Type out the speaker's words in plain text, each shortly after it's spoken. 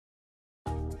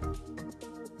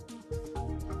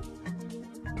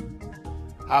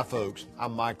Hi folks,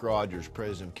 I'm Mike Rogers,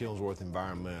 President of Killingsworth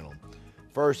Environmental.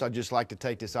 First, I'd just like to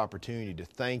take this opportunity to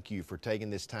thank you for taking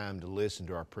this time to listen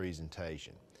to our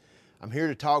presentation. I'm here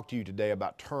to talk to you today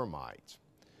about termites.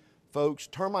 Folks,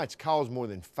 termites cause more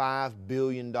than $5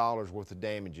 billion worth of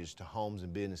damages to homes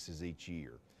and businesses each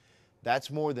year.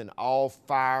 That's more than all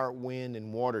fire, wind,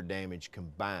 and water damage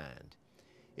combined.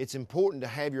 It's important to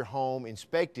have your home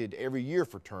inspected every year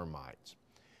for termites.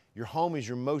 Your home is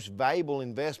your most valuable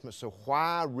investment, so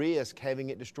why risk having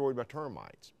it destroyed by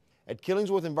termites? At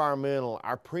Killingsworth Environmental,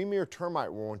 our premier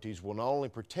termite warranties will not only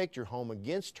protect your home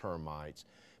against termites,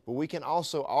 but we can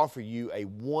also offer you a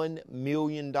 $1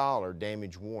 million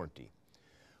damage warranty.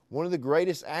 One of the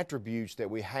greatest attributes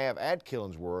that we have at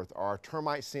Killingsworth are our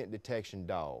termite scent detection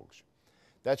dogs.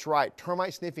 That's right,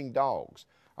 termite sniffing dogs.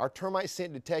 Our termite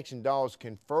scent detection dogs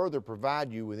can further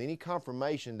provide you with any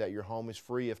confirmation that your home is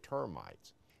free of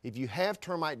termites. If you have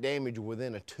termite damage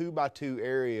within a 2x2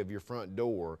 area of your front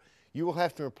door, you will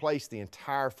have to replace the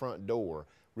entire front door,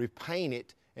 repaint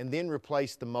it, and then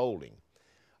replace the molding.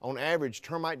 On average,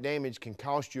 termite damage can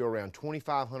cost you around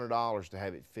 $2,500 to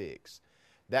have it fixed.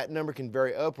 That number can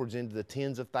vary upwards into the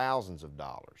tens of thousands of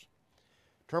dollars.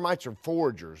 Termites are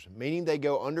foragers, meaning they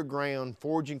go underground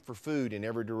foraging for food in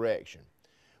every direction.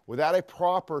 Without a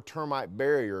proper termite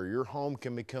barrier, your home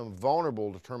can become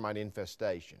vulnerable to termite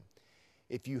infestation.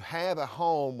 If you have a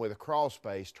home with a crawl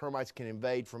space, termites can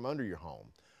invade from under your home,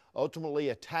 ultimately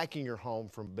attacking your home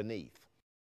from beneath.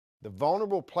 The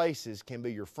vulnerable places can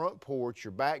be your front porch,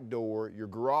 your back door, your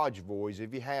garage voids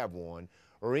if you have one,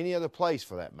 or any other place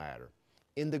for that matter.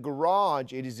 In the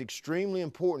garage, it is extremely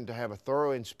important to have a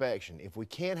thorough inspection. If we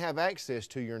can't have access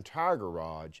to your entire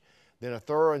garage, then a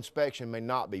thorough inspection may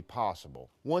not be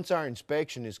possible. Once our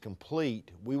inspection is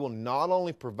complete, we will not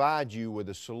only provide you with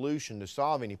a solution to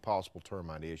solve any possible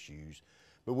termite issues,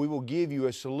 but we will give you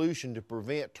a solution to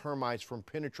prevent termites from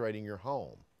penetrating your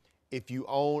home. If you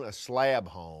own a slab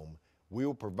home, we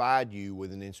will provide you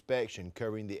with an inspection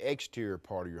covering the exterior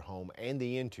part of your home and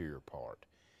the interior part.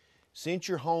 Since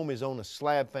your home is on a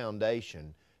slab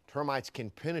foundation, termites can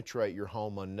penetrate your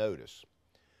home unnoticed.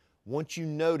 Once you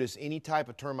notice any type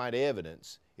of termite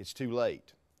evidence, it's too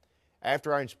late.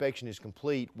 After our inspection is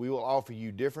complete, we will offer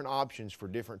you different options for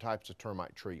different types of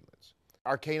termite treatments.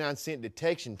 Our canine scent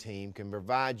detection team can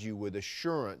provide you with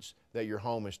assurance that your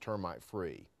home is termite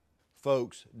free.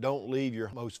 Folks, don't leave your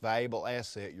most valuable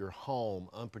asset, your home,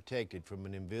 unprotected from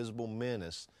an invisible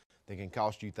menace that can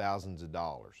cost you thousands of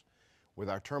dollars. With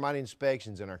our termite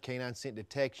inspections and our canine scent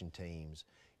detection teams,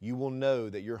 you will know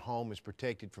that your home is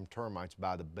protected from termites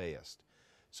by the best.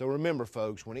 So remember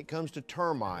folks, when it comes to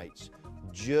termites,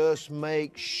 just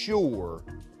make sure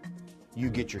you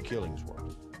get your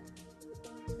Killingsworth.